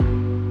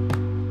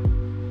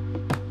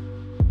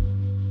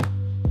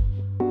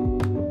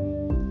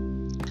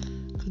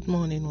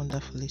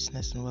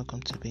listeners, and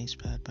welcome to Be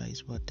Inspired by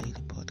His Word Daily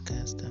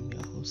Podcast. I'm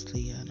your host,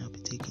 Leah, and I'll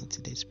be taking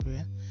today's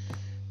prayer.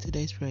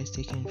 Today's prayer is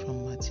taken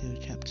from Matthew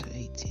chapter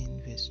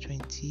 18, verse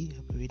 20.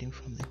 I'll be reading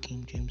from the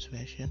King James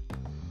Version.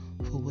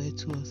 For where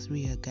 2 or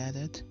 3 are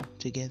gathered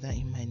together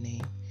in my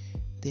name,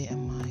 there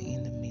am I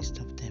in the midst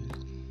of them.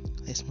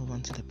 Let's move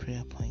on to the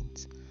prayer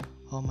point.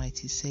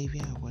 Almighty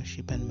Savior, I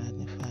worship and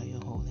magnify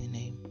your holy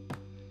name.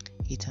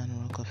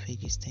 Eternal Rock of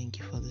Ages, thank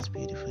you for this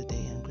beautiful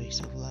day and grace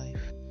of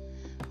life.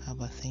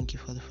 Abba, thank you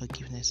for the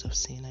forgiveness of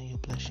sin and your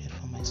blood shed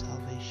for my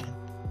salvation.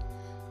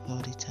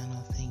 Lord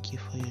Eternal, thank you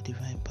for your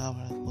divine power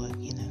at work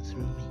in and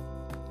through me.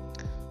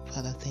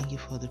 Father, thank you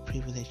for the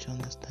privilege to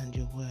understand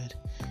your word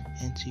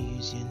and to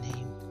use your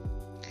name.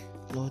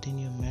 Lord, in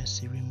your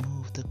mercy,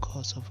 remove the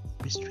cause of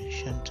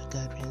restriction to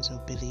gatherings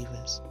of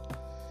believers.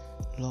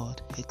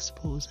 Lord,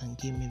 expose and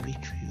give me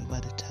victory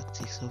over the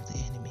tactics of the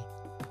enemy.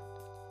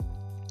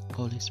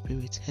 Holy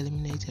Spirit,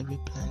 eliminate every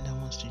plan that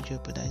wants to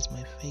jeopardize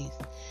my faith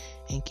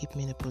and keep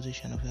me in a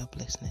position of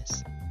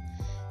helplessness.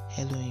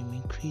 Elohim,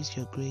 increase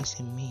your grace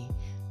in me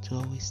to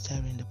always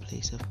tarry in the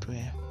place of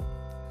prayer.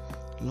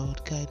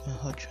 Lord, guide my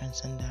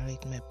utterance and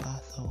direct my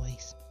path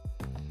always.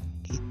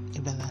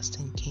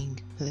 Everlasting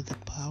King, let the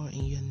power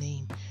in your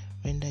name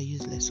render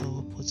useless all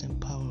opposing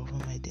power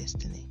over my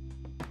destiny.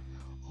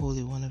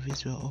 Holy One of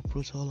Israel,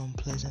 uproot all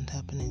unpleasant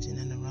happenings in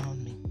and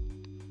around me.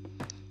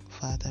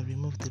 Father,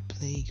 remove the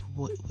plague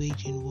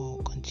waging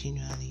war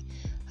continually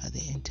at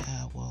the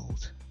entire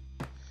world.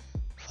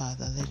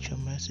 Father, let your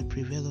mercy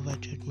prevail over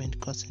judgment,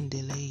 causing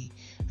delay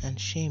and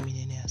shame in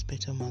any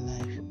aspect of my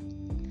life.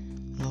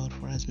 Lord,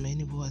 for as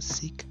many who are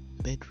sick,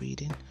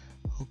 bedridden,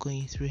 or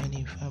going through any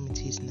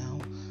infirmities now,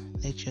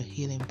 let your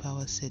healing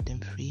power set them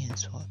free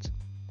henceforth.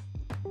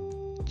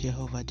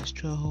 Jehovah,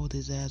 destroy all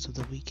desires of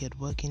the wicked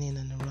working in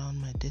and around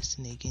my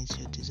destiny against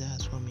your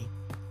desires for me.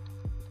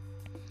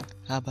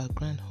 Abba,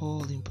 grant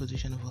all in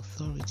position of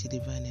authority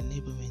divine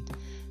enablement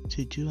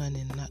to do and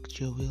enact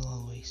your will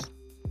always.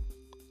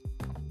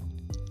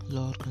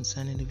 Lord,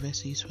 concerning the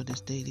verses for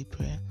this daily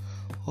prayer,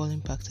 all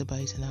impacted by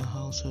it in our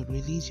household,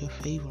 release your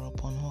favor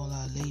upon all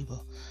our labor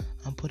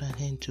and put an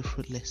end to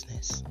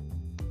fruitlessness.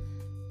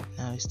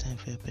 Now it's time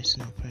for your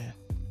personal prayer.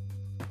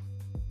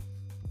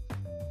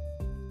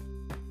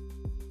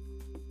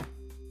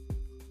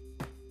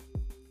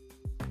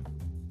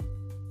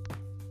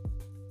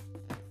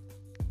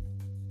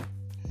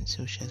 And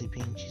so shall it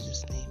be in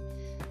Jesus' name.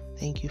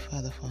 Thank you,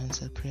 Father, for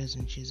answered prayers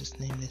in Jesus'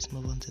 name. Let's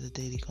move on to the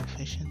daily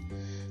confession.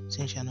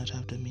 Sin shall not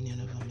have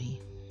dominion over me.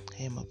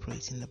 I am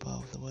operating the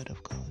power of the Word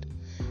of God.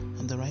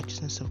 I'm the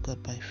righteousness of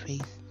God by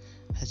faith,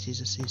 as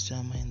Jesus is, so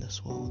am I in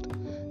this world.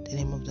 The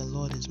name of the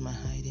Lord is my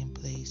hiding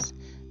place.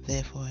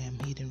 Therefore I am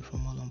hidden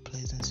from all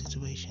unpleasant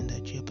situations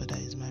that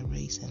jeopardize my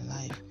race in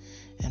life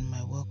and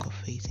my walk of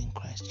faith in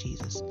Christ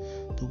Jesus.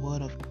 The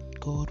Word of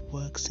God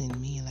works in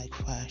me like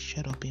fire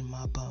shut up in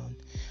my bone.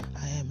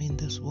 I am in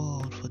this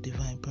world for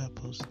divine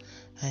purpose.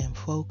 I am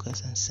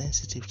focused and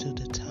sensitive to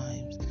the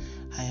times.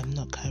 I am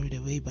not carried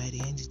away by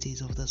the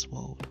entities of this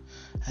world.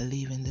 I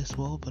live in this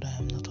world, but I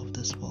am not of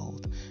this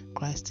world.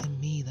 Christ in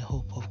me, the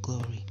hope of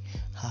glory.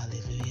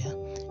 Hallelujah.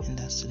 And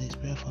that's today's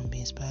prayer from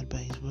Being Inspired by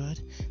His Word.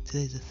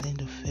 Today is the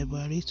 10th of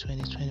February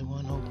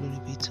 2021. All glory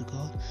be to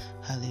God.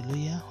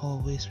 Hallelujah.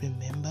 Always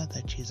remember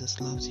that Jesus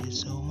loves you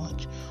so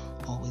much.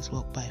 Always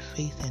walk by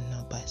faith and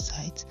not by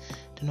sight.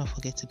 Do not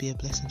forget to be a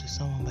blessing to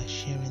someone by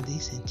sharing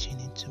this, and tune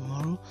in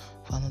tomorrow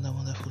for another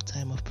wonderful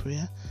time of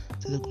prayer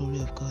to the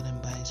glory of God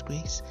and by His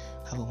grace.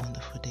 Have a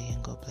wonderful day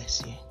and God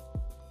bless you.